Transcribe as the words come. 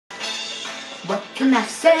What can I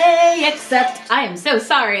say except I am so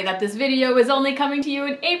sorry that this video is only coming to you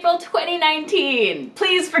in April 2019.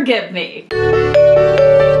 Please forgive me.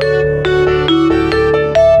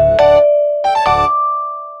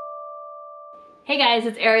 Hey guys,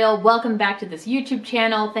 it's Ariel. Welcome back to this YouTube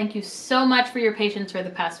channel. Thank you so much for your patience for the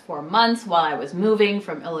past 4 months while I was moving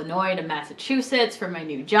from Illinois to Massachusetts for my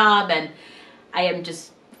new job, and I am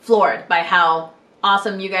just floored by how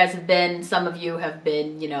awesome you guys have been. Some of you have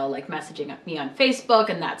been, like messaging me on Facebook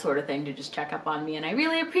and that sort of thing to just check up on me, and I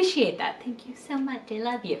really appreciate that. Thank you so much. I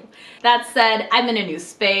love you. That said, I'm in a new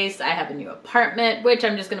space. I have a new apartment, which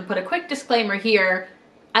I'm just gonna put a quick disclaimer here.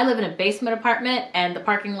 I live in a basement apartment and the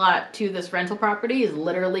parking lot to this rental property is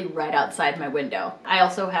literally right outside my window. I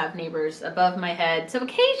also have neighbors above my head, so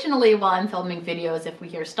occasionally while I'm filming videos, if we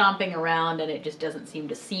hear stomping around and it just doesn't seem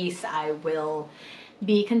to cease, I will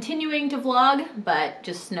be continuing to vlog, but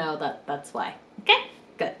just know that that's why. Okay,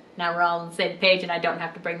 good. Now we're all on the same page and I don't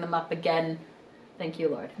have to bring them up again. Thank you,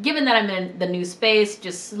 Lord. Given that I'm in the new space,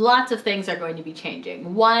 just lots of things are going to be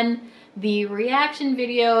changing. One, the reaction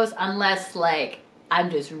videos, unless like I'm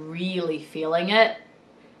just really feeling it,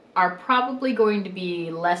 are probably going to be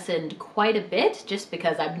lessened quite a bit just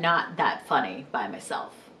because I'm not that funny by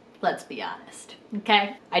myself. Let's be honest,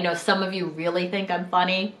 okay? I know some of you really think I'm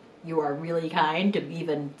funny. You are really kind to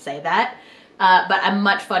even say that, but I'm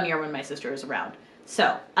much funnier when my sister is around.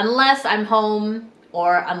 So unless I'm home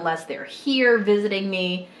or unless they're here visiting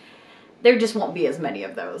me, there just won't be as many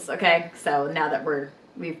of those, okay? So now that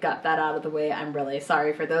we've got that out of the way, I'm really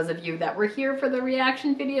sorry for those of you that were here for the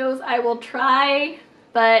reaction videos. I will try,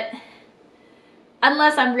 but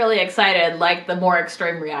unless I'm really excited, like the more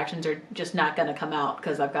extreme reactions are just not gonna come out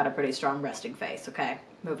because I've got a pretty strong resting face, okay?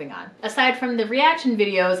 Moving on. Aside from the reaction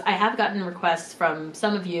videos, I have gotten requests from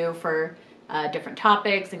some of you for different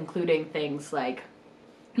topics, including things like,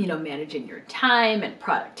 managing your time and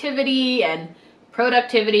productivity,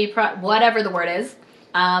 whatever the word is.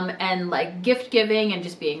 And like gift giving and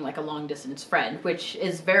just being like a long distance friend, which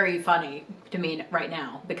is very funny to me right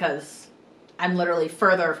now because I'm literally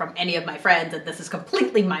further from any of my friends and this is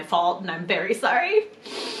completely my fault and I'm very sorry.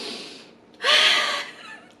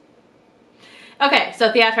 Okay,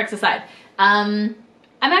 so theatrics aside, I'm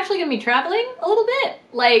actually gonna be traveling a little bit.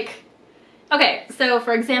 Okay, so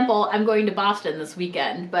for example, I'm going to Boston this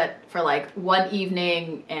weekend, but for like one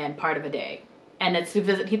evening and part of a day. And it's to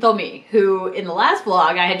visit Hitomi, who in the last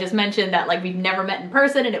vlog I had just mentioned that like we've never met in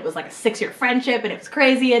person and it was like a 6-year friendship and it was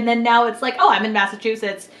crazy, and then now it's like, oh, I'm in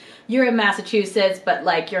Massachusetts, you're in Massachusetts, but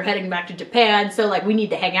like you're heading back to Japan, so like we need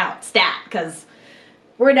to hang out stat, because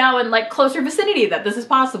we're now in like closer vicinity that this is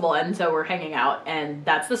possible, and so we're hanging out, and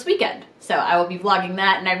that's this weekend. So I will be vlogging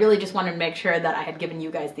that, and I really just wanted to make sure that I had given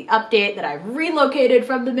you guys the update that I've relocated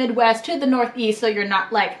from the Midwest to the Northeast, so you're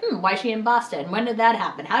not like, why is she in Boston? When did that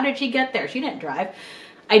happen? How did she get there? She didn't drive.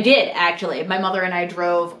 I did, actually. My mother and I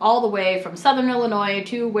drove all the way from Southern Illinois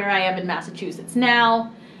to where I am in Massachusetts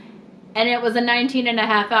now. And it was a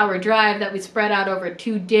 19.5-hour drive that we spread out over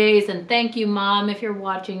 2 days. And thank you, Mom, if you're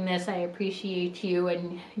watching this. I appreciate you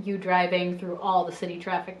and you driving through all the city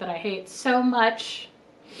traffic that I hate so much.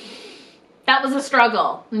 That was a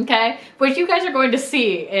struggle, okay? Which you guys are going to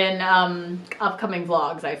see in upcoming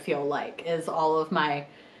vlogs, I feel like, is all of my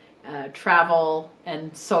travel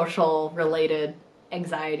and social related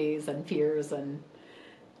anxieties and fears and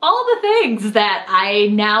all the things that I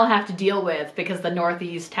now have to deal with because the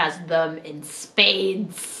Northeast has them in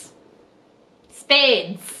spades.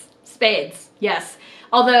 Spades, yes.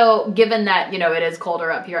 Although, given that, it is colder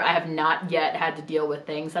up here, I have not yet had to deal with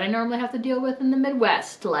things that I normally have to deal with in the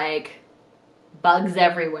Midwest, like bugs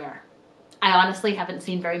everywhere. I honestly haven't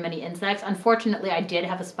seen very many insects. Unfortunately, I did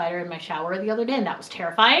have a spider in my shower the other day, and that was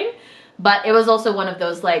terrifying. But it was also one of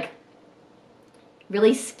those, like,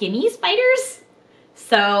 really skinny spiders.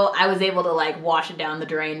 So I was able to like wash it down the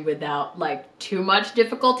drain without like too much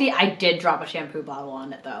difficulty. I did drop a shampoo bottle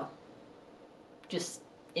on it though. Just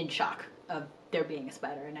in shock of there being a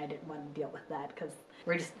spider, and I didn't want to deal with that because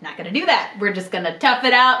we're just not gonna do that. We're just gonna tough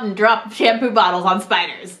it out and drop shampoo bottles on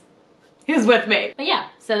spiders. Who's with me? But yeah,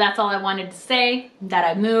 so that's all I wanted to say, that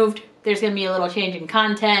I moved. There's gonna be a little change in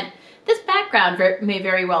content. This background may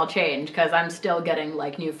very well change because I'm still getting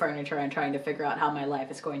like new furniture and trying to figure out how my life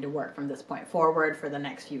is going to work from this point forward for the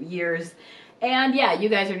next few years. And yeah, you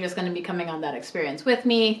guys are just going to be coming on that experience with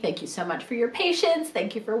me. Thank you so much for your patience.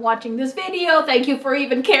 Thank you for watching this video. Thank you for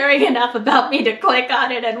even caring enough about me to click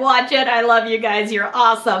on it and watch it. I love you guys. You're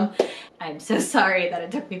awesome. I'm so sorry that it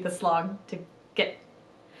took me this long to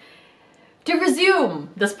resume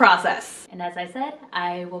this process. And as I said,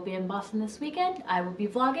 I will be in Boston this weekend. I will be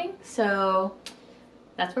vlogging, so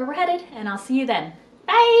that's where we're headed, and I'll see you then.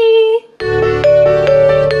 Bye!